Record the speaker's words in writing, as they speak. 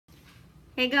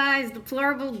Hey guys,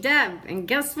 Deplorable Deb, and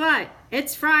guess what?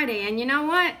 It's Friday, and you know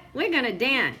what? We're gonna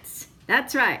dance.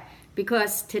 That's right,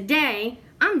 because today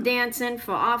I'm dancing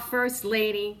for our First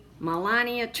Lady,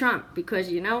 Melania Trump,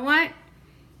 because you know what?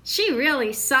 She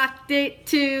really socked it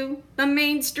to the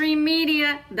mainstream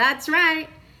media. That's right.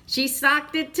 She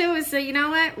socked it to us, so you know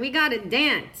what? We gotta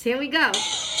dance. Here we go.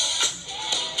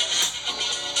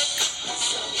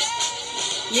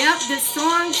 Yep, this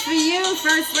song's for you,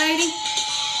 First Lady.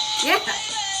 Yeah.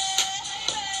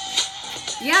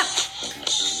 Yep.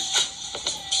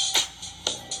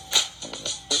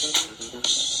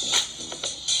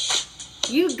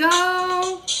 You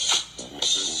go,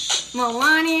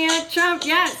 Melania Trump,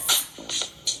 yes.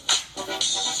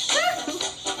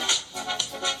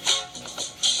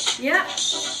 Yep.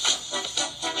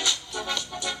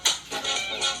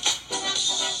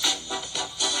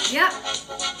 Yep.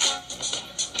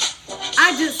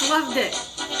 I just loved it.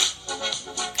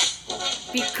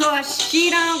 Because she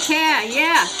don't care,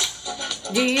 yeah.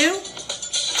 Do you?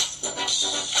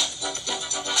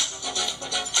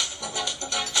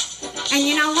 And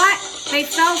you know what? They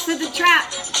fell for the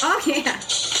trap. Oh yeah.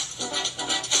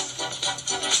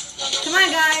 Come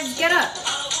on guys, get up.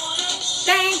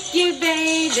 Thank you,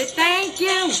 baby, thank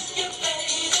you.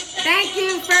 Thank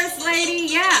you, First Lady,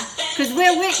 yeah. Because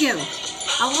we're with you.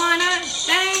 I wanna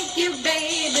thank you,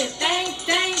 baby, thank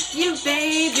you,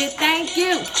 baby, thank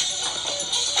you.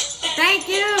 Thank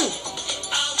you.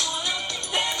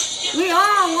 We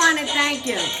all want to thank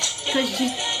you. Because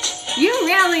you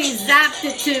really zapped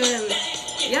it to him.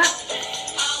 Yep.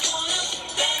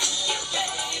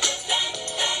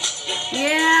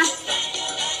 Yeah.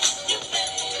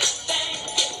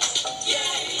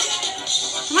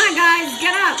 Come on, guys.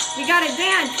 Get up. We got to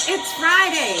dance. It's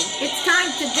Friday. It's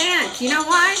time to dance. You know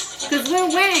why? Because we're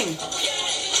winning.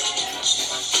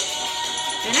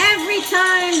 And every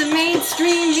time the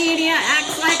mainstream media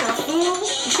acts like a fool,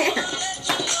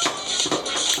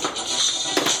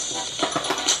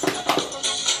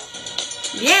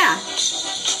 yeah,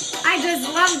 I just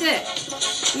loved it.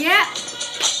 Yeah,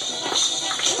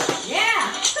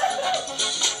 yeah,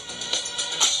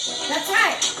 that's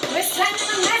right. We're sending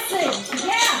a message.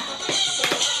 Yeah.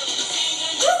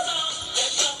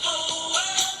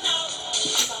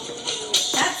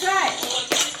 That's right.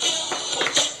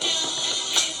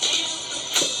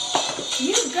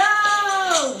 You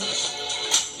go!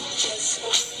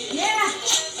 Yeah!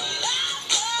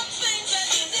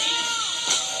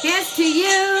 Here's to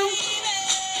you,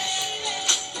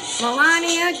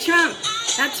 Melania Trump.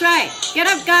 That's right. Get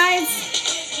up, guys.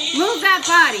 Move that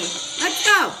body. Let's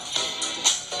go.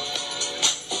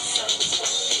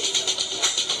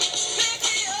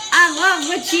 I love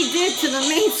what she did to the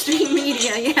mainstream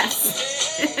media, yes.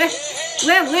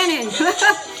 We're winning.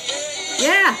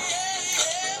 Yeah.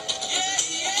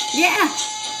 Yeah,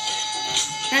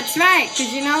 that's right,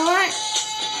 because you know what?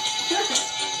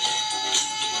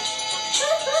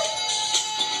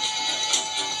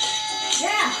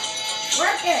 Yeah,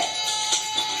 work it.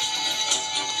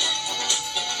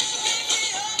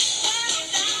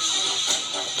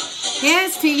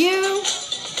 Here's to you,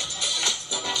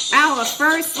 our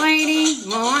First Lady,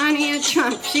 Melania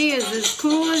Trump. She is as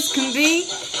cool as can be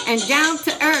and down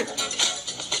to earth.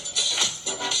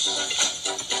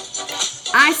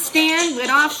 I stand with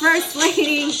our First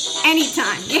Lady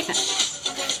anytime, yeah.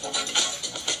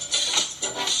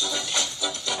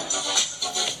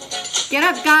 Get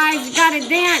up, guys. You gotta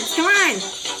dance. Come on.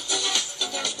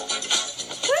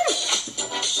 Woo.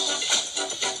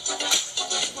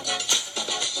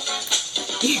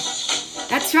 Yeah,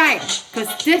 that's right. Because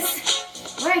this,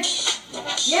 wait,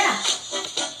 yeah.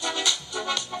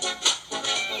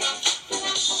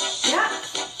 Yeah.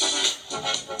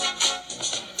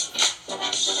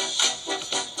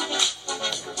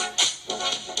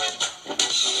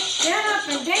 Get up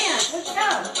and dance. Let's go.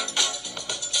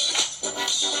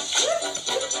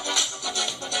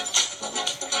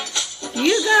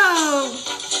 You go.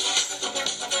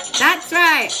 That's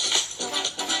right.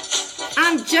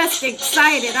 I'm just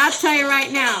excited. I'll tell you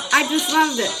right now. I just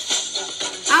loved it.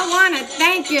 I want to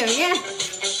thank you. Yeah.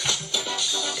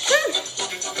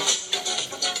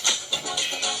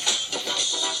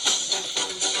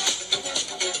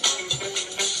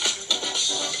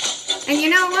 And you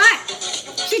know what?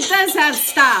 She does have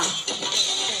style.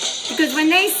 Because when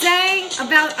they say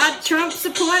about our Trump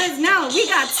supporters, no, we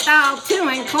got style too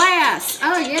in class.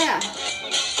 Oh yeah.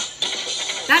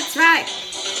 That's right.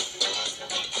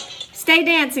 Stay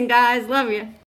dancing, guys. Love you.